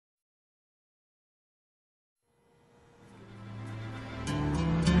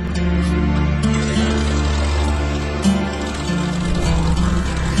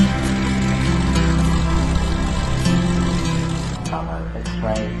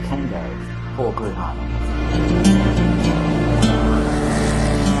can go for Groote Eylandt.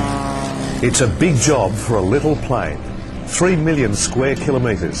 It's a big job for a little plane. 3 million square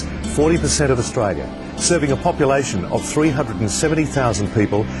kilometres, 40% of Australia, serving a population of 370,000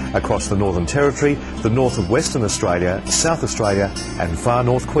 people across the Northern Territory, the north of Western Australia, South Australia and far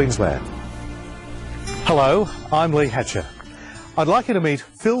north Queensland. Hello, I'm Lee Hatcher. I'd like you to meet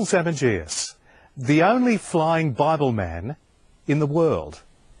Phill Zamagias, the only flying Bible man in the world.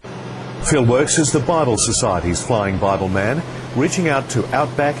 Phill works as the Bible Society's flying Bible man, reaching out to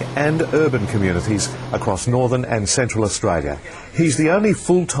outback and urban communities across northern and central Australia. He's the only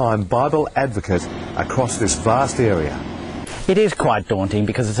full-time Bible advocate across this vast area. It is quite daunting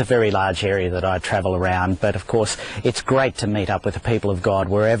because it's a very large area that I travel around, but of course it's great to meet up with the people of God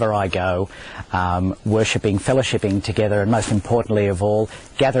wherever I go, worshipping, fellowshipping together, and most importantly of all,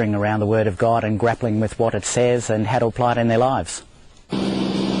 gathering around the Word of God and grappling with what it says and how to apply it in their lives.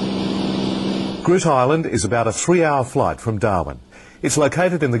 Groote Eylandt is about a 3-hour flight from Darwin. It's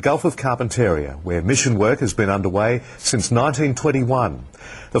located in the Gulf of Carpentaria, where mission work has been underway since 1921.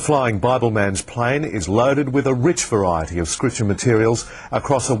 The Flying Bible Man's plane is loaded with a rich variety of scripture materials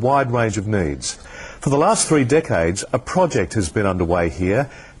across a wide range of needs. For the last 3 decades, a project has been underway here,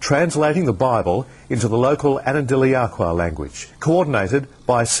 translating the Bible into the local Anandiliaqua language, coordinated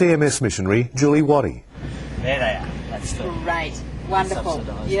by CMS missionary Julie Waddy. There they are. That's the great, wonderful.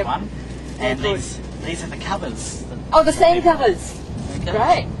 Yep. One. And these are the covers. Oh, the same covers. Okay.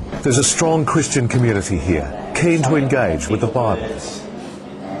 Great. There's a strong Christian community here, keen to engage with the Bible.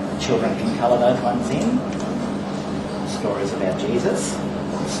 And the children can colour those ones in. Stories about Jesus,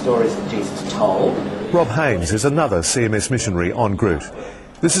 stories that Jesus told. Rob Haynes is another CMS missionary en route.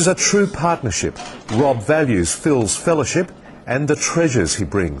 This is a true partnership. Rob values Phil's fellowship and the treasures he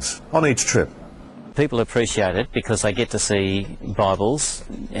brings on each trip. People appreciate it because they get to see Bibles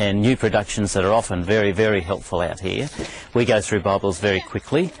and new productions that are often very, very helpful out here. We go through Bibles very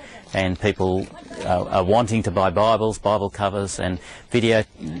quickly and people are wanting to buy Bibles, Bible covers and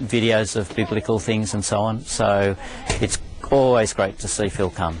videos of biblical things and so on. So it's always great to see Phill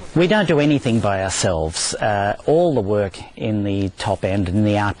come. We don't do anything by ourselves. All the work in the top end, in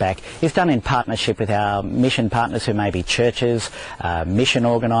the outback, is done in partnership with our mission partners who may be churches, mission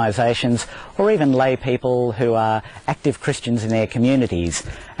organisations, or even lay people who are active Christians in their communities.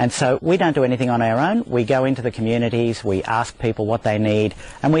 And so we don't do anything on our own. We go into the communities, we ask people what they need,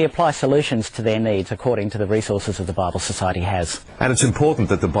 and we apply solutions to their needs according to the resources that the Bible Society has. And it's important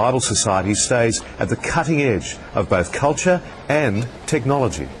that the Bible Society stays at the cutting edge of both culture and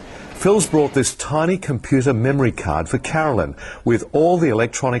technology. Phil's brought this tiny computer memory card for Carolyn with all the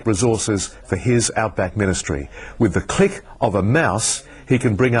electronic resources for his outback ministry. With the click of a mouse, he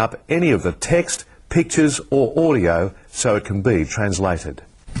can bring up any of the text, pictures or audio so it can be translated.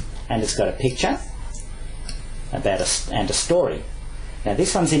 And it's got a picture about and a story. Now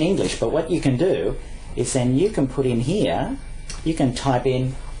this one's in English, but what you can do is then you can put in here, you can type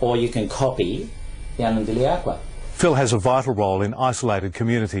in or you can copy the Anandiliaqua. Phill has a vital role in isolated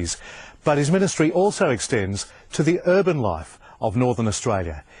communities, but his ministry also extends to the urban life of Northern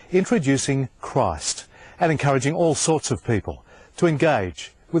Australia, introducing Christ and encouraging all sorts of people to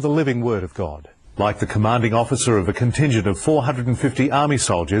engage with the living Word of God. Like the commanding officer of a contingent of 450 army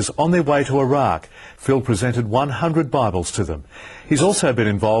soldiers on their way to Iraq, Phill presented 100 Bibles to them. He's also been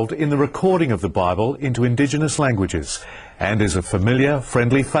involved in the recording of the Bible into Indigenous languages and is a familiar,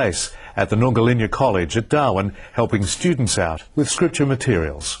 friendly face at the Noongarlinya College at Darwin, helping students out with scripture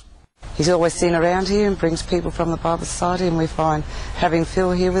materials. He's always seen around here and brings people from the Bible Society, and we find having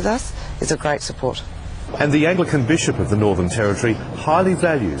Phill here with us is a great support. And the Anglican Bishop of the Northern Territory highly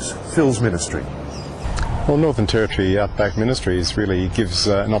values Phil's ministry. Well, Northern Territory Outback Ministries really gives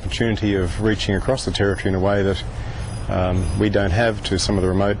an opportunity of reaching across the territory in a way that we don't have to some of the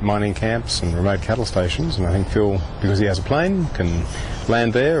remote mining camps and remote cattle stations. And I think Phill, because he has a plane, can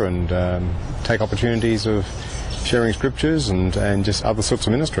land there and take opportunities of sharing scriptures and just other sorts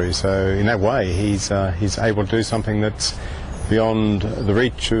of ministry. So in that way, he's able to do something that's beyond the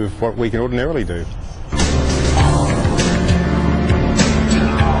reach of what we can ordinarily do.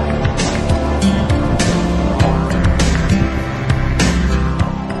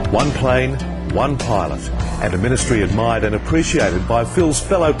 One plane, one pilot, and a ministry admired and appreciated by Phil's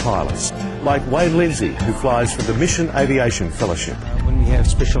fellow pilots, like Wayne Lindsay, who flies for the Mission Aviation Fellowship. When we have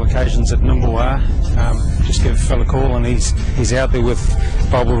special occasions at Numbawar, just give Phill a call and he's out there with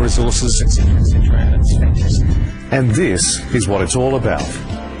Bible resources, etc., and it's fantastic. And this is what it's all about.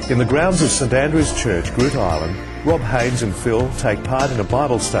 In the grounds of St Andrew's Church, Groote Eylandt, Rob Haynes and Phill take part in a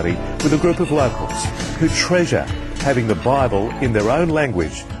Bible study with a group of locals who treasure having the Bible in their own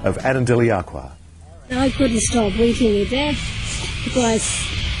language of Anandiliaqua. I couldn't stop reading it there because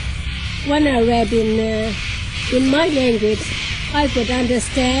when I read in my language, I could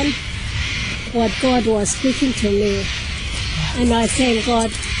understand what God was speaking to me, and I thank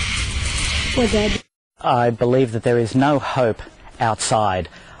God for that. I believe that there is no hope outside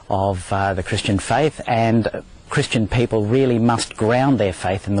of the Christian faith, and Christian people really must ground their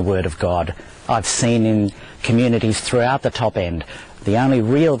faith in the Word of God. I've seen in communities throughout the top end, the only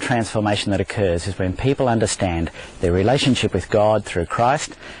real transformation that occurs is when people understand their relationship with God through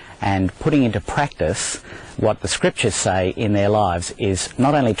Christ, and putting into practice what the Scriptures say in their lives is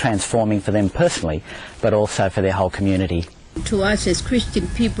not only transforming for them personally, but also for their whole community. To us as Christian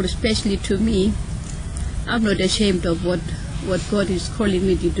people, especially to me, I'm not ashamed of what God is calling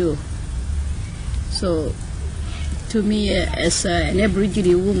me to do. So, to me, as an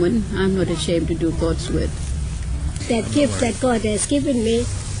Aboriginal woman, I'm not ashamed to do God's word. That gift that God has given me,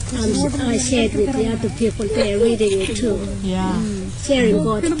 I shared with the other people. They're reading it too. Sharing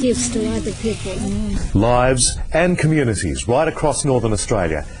God's gifts to other people. Lives and communities right across Northern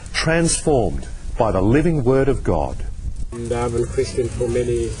Australia transformed by the living Word of God. And I've been Christian for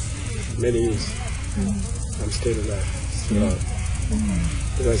many years. I'm still alive.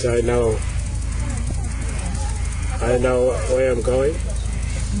 Because I know where I'm going,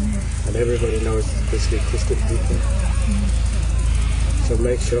 and everybody knows Christian people. So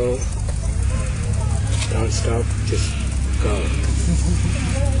make sure, don't stop, just go.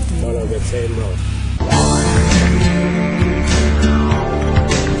 Follow the same road.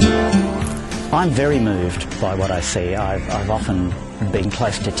 I'm very moved by what I see. I've often been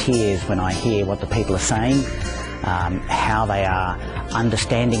close to tears when I hear what the people are saying, how they are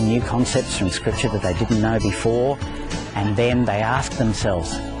understanding new concepts from Scripture that they didn't know before, and then they ask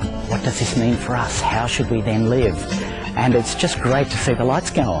themselves, what does this mean for us? How should we then live? And it's just great to see the lights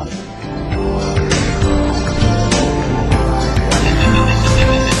go on.